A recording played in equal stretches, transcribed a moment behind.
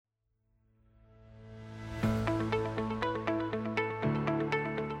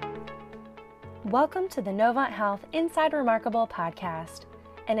Welcome to the Novant Health Inside Remarkable podcast,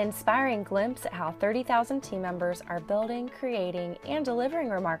 an inspiring glimpse at how 30,000 team members are building, creating, and delivering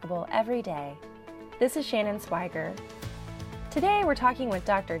remarkable every day. This is Shannon Swiger. Today we're talking with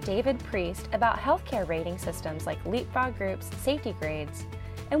Dr. David Priest about healthcare rating systems like Leapfrog Group's safety grades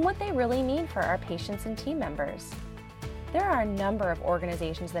and what they really mean for our patients and team members. There are a number of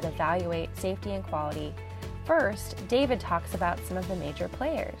organizations that evaluate safety and quality. First, David talks about some of the major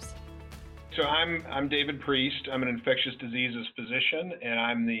players. So I'm David Priest. I'm an infectious diseases physician, and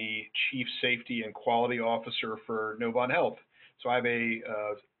I'm the Chief Safety and Quality Officer for Novant Health. So I have a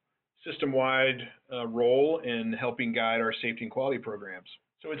system-wide role in helping guide our safety and quality programs.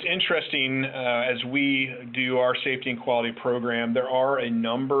 So it's interesting, as we do our safety and quality program, there are a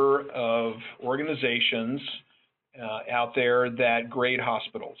number of organizations out there that grade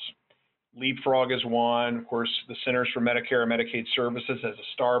hospitals. Leapfrog is one. Of course, the Centers for Medicare and Medicaid Services has a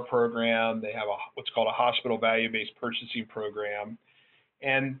STAR program. They have what's called a hospital value-based purchasing program.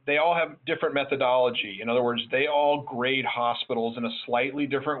 And they all have different methodology. In other words, they all grade hospitals in a slightly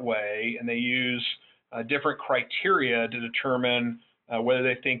different way, and they use different criteria to determine whether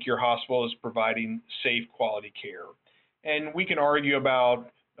they think your hospital is providing safe quality care. And we can argue about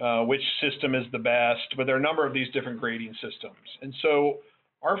which system is the best, but there are a number of these different grading systems. And so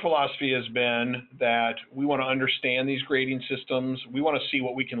our philosophy has been that we want to understand these grading systems. We want to see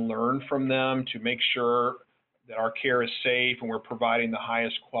what we can learn from them to make sure that our care is safe and we're providing the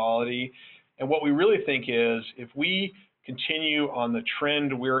highest quality. And what we really think is if we continue on the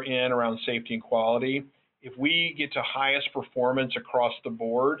trend we're in around safety and quality, if we get to highest performance across the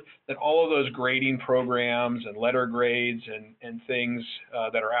board, then all of those grading programs and letter grades and things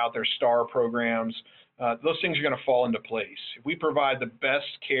that are out there, STAR programs, those things are going to fall into place. If we provide the best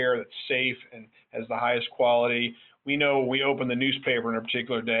care that's safe and has the highest quality, we know when we open the newspaper in a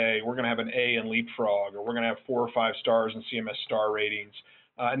particular day, we're going to have an A in Leapfrog, or we're going to have 4 or 5 stars in CMS star ratings,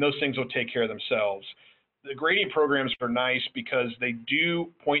 and those things will take care of themselves. The grading programs are nice because they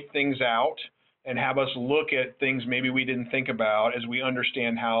do point things out and have us look at things maybe we didn't think about as we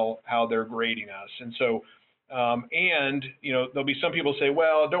understand how they're grading us. And so there'll be some people say,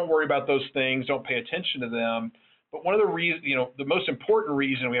 well, don't worry about those things, don't pay attention to them. But one of the reasons, the most important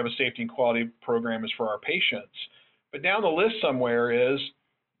reason we have a safety and quality program is for our patients. But down the list somewhere is,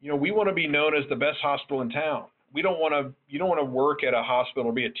 we want to be known as the best hospital in town. You don't want to work at a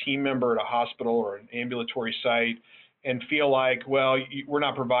hospital or be a team member at a hospital or an ambulatory site and feel like, well, we're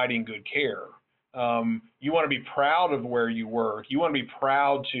not providing good care. You want to be proud of where you work. You want to be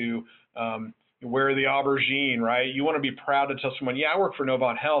proud to wear the aubergine, right? You want to be proud to tell someone, yeah, I work for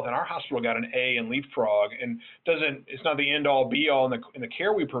Novant Health and our hospital got an A in Leapfrog, and it's not the end all be all in the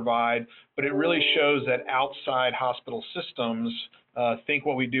care we provide, but it really shows that outside hospital systems think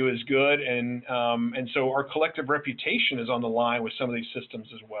what we do is good, and so our collective reputation is on the line with some of these systems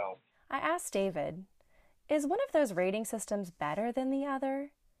as well. I asked David, is one of those rating systems better than the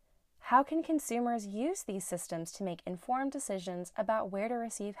other? How can consumers use these systems to make informed decisions about where to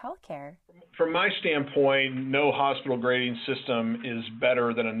receive health care? From my standpoint, no hospital grading system is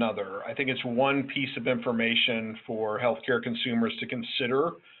better than another. I think it's one piece of information for healthcare consumers to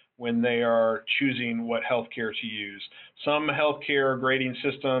consider when they are choosing what healthcare to use. Some healthcare grading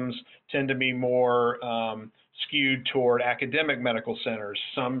systems tend to be more skewed toward academic medical centers.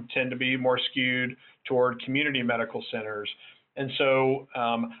 Some tend to be more skewed toward community medical centers. And so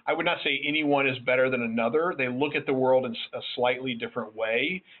I would not say anyone is better than another. They look at the world in a slightly different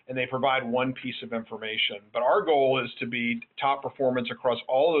way, and they provide one piece of information. But our goal is to be top performance across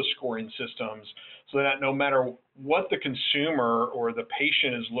all those scoring systems so that no matter what the consumer or the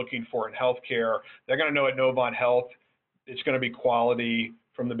patient is looking for in healthcare, they're going to know at Novant Health it's going to be quality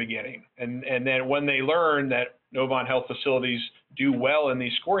from the beginning. And then when they learn that Novant Health facilities do well in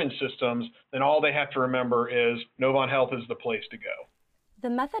these scoring systems, then all they have to remember is Novant Health is the place to go. The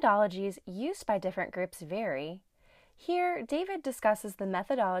methodologies used by different groups vary. Here, David discusses the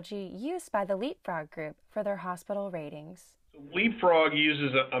methodology used by the Leapfrog Group for their hospital ratings. Leapfrog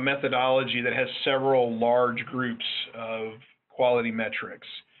uses a methodology that has several large groups of quality metrics.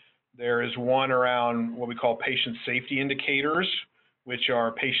 There is one around what we call patient safety indicators, which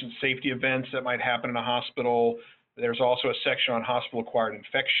are patient safety events that might happen in a hospital. There's also a section on hospital-acquired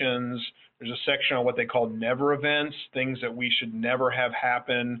infections. There's a section on what they call never events, things that we should never have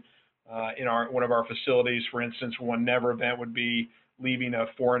happen in one of our facilities. For instance, one never event would be leaving a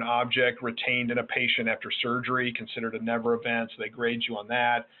foreign object retained in a patient after surgery, considered a never event, so they grade you on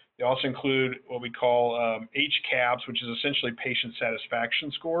that. They also include what we call HCAHPS, which is essentially patient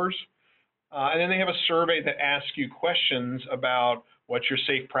satisfaction scores. And then they have a survey that asks you questions about what your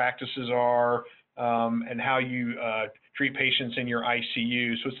safe practices are, and how you treat patients in your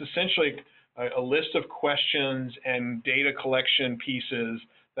ICU. So it's essentially a list of questions and data collection pieces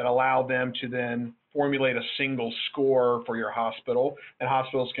that allow them to then formulate a single score for your hospital. And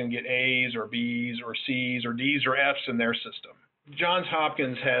hospitals can get A's or B's or C's or D's or F's in their system. Johns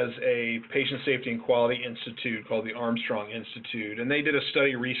Hopkins has a Patient Safety and Quality Institute called the Armstrong Institute, and they did a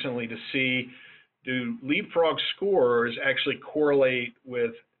study recently to see, do Leapfrog scores actually correlate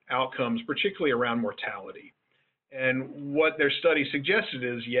with outcomes, particularly around mortality? And what their study suggested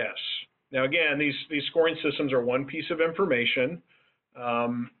is yes. Now, again, these scoring systems are one piece of information,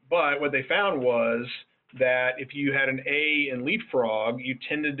 but what they found was that if you had an A in Leapfrog, you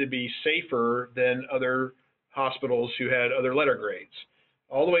tended to be safer than other hospitals who had other letter grades.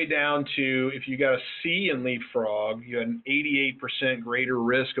 All the way down to if you got a C in Leapfrog, you had an 88% greater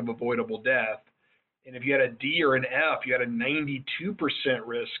risk of avoidable death. And if you had a D or an F, you had a 92%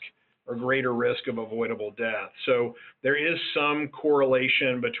 risk or greater risk of avoidable death. So there is some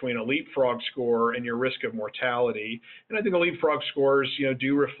correlation between a Leapfrog score and your risk of mortality. And I think the Leapfrog scores,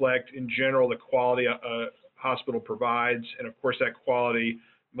 do reflect in general the quality a hospital provides. And of course, that quality,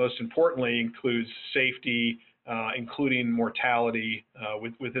 most importantly, includes safety, including mortality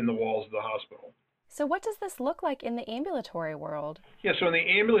within the walls of the hospital. So what does this look like in the ambulatory world? Yeah, so in the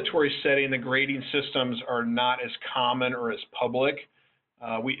ambulatory setting, the grading systems are not as common or as public.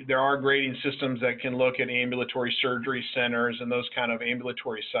 There are grading systems that can look at ambulatory surgery centers and those kind of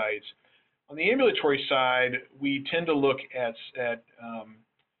ambulatory sites. On the ambulatory side, we tend to look at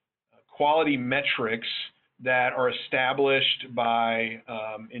quality metrics that are established by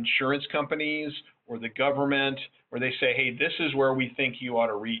insurance companies or the government, where they say, hey, this is where we think you ought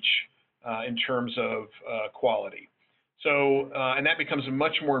to reach in terms of quality. So, and that becomes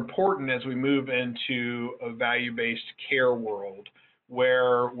much more important as we move into a value-based care world,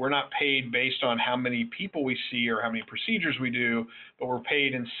 where we're not paid based on how many people we see or how many procedures we do, but we're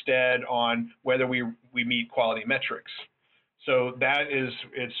paid instead on whether we meet quality metrics. So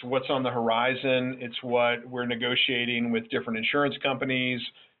it's what's on the horizon. It's what we're negotiating with different insurance companies.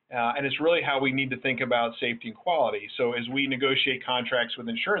 And it's really how we need to think about safety and quality. So as we negotiate contracts with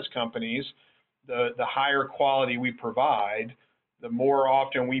insurance companies, the higher quality we provide, the more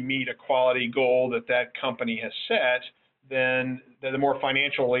often we meet a quality goal that company has set, then the more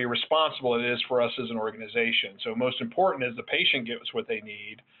financially responsible it is for us as an organization. So most important is the patient gets what they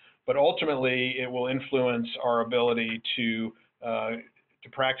need, but ultimately it will influence our ability to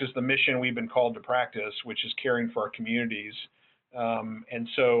practice the mission we've been called to practice, which is caring for our communities. And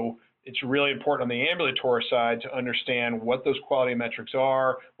so it's really important on the ambulatory side to understand what those quality metrics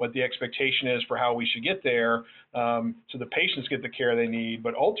are, what the expectation is for how we should get there, so the patients get the care they need,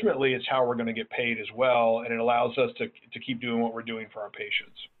 but ultimately it's how we're going to get paid as well, and it allows us to keep doing what we're doing for our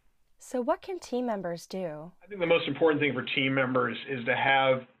patients. So what can team members do? I think the most important thing for team members is to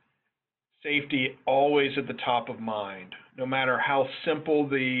have safety always at the top of mind, no matter how simple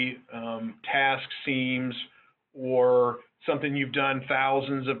the task seems or something you've done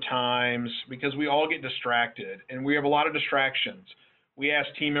thousands of times, because we all get distracted and we have a lot of distractions. We ask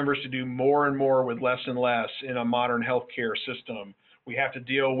team members to do more and more with less and less in a modern healthcare system. We have to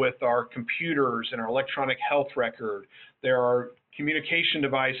deal with our computers and our electronic health record. There are communication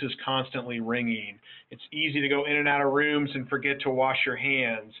devices constantly ringing. It's easy to go in and out of rooms and forget to wash your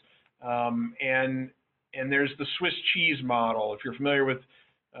hands. And there's the Swiss cheese model. If you're familiar with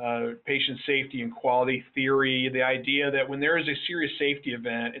patient safety and quality theory, the idea that when there is a serious safety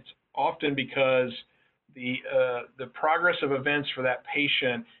event, it's often because the progress of events for that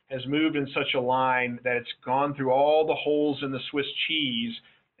patient has moved in such a line that it's gone through all the holes in the Swiss cheese,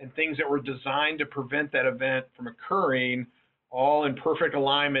 and things that were designed to prevent that event from occurring, all in perfect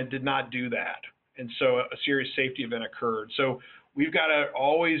alignment, did not do that. And so a serious safety event occurred. So we've got to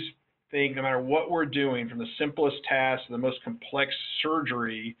always think, no matter what we're doing, from the simplest task to the most complex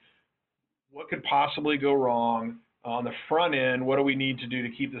surgery, what could possibly go wrong? On the front end, what do we need to do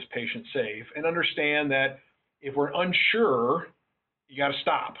to keep this patient safe? And understand that if we're unsure, you got to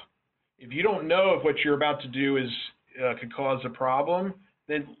stop. If you don't know if what you're about to do could cause a problem,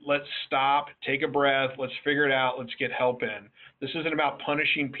 then let's stop, take a breath, let's figure it out, let's get help in. This isn't about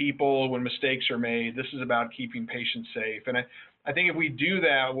punishing people when mistakes are made. This is about keeping patients safe. And I think if we do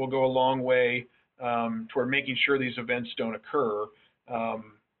that, we'll go a long way toward making sure these events don't occur.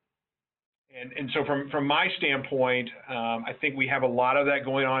 And so from my standpoint, I think we have a lot of that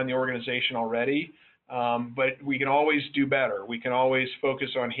going on in the organization already, but we can always do better. We can always focus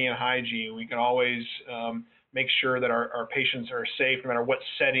on hand hygiene. We can always make sure that our patients are safe no matter what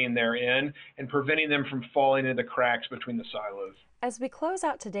setting they're in, and preventing them from falling into the cracks between the silos. As we close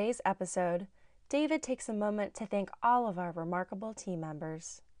out today's episode, David takes a moment to thank all of our remarkable team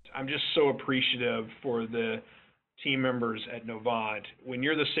members. I'm just so appreciative for the team members at Novant. When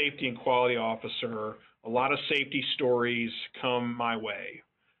you're the safety and quality officer, a lot of safety stories come my way.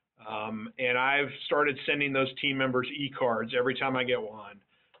 And I've started sending those team members e-cards every time I get one,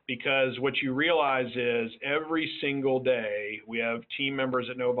 because what you realize is every single day we have team members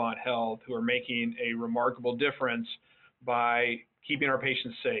at Novant Health who are making a remarkable difference by keeping our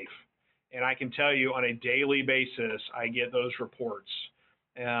patients safe. And I can tell you on a daily basis, I get those reports.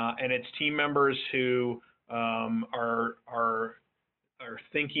 And it's team members who are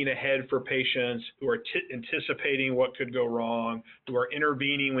thinking ahead for patients, who are anticipating what could go wrong, who are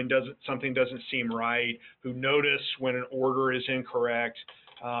intervening when something doesn't seem right, who notice when an order is incorrect.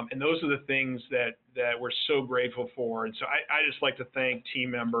 And those are the things that we're so grateful for. And so I just like to thank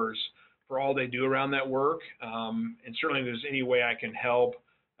team members for all they do around that work. And certainly if there's any way I can help,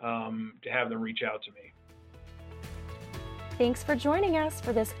 to have them reach out to me. Thanks for joining us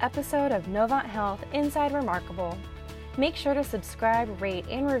for this episode of Novant Health Inside Remarkable. Make sure to subscribe, rate,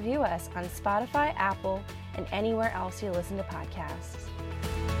 and review us on Spotify, Apple, and anywhere else you listen to podcasts.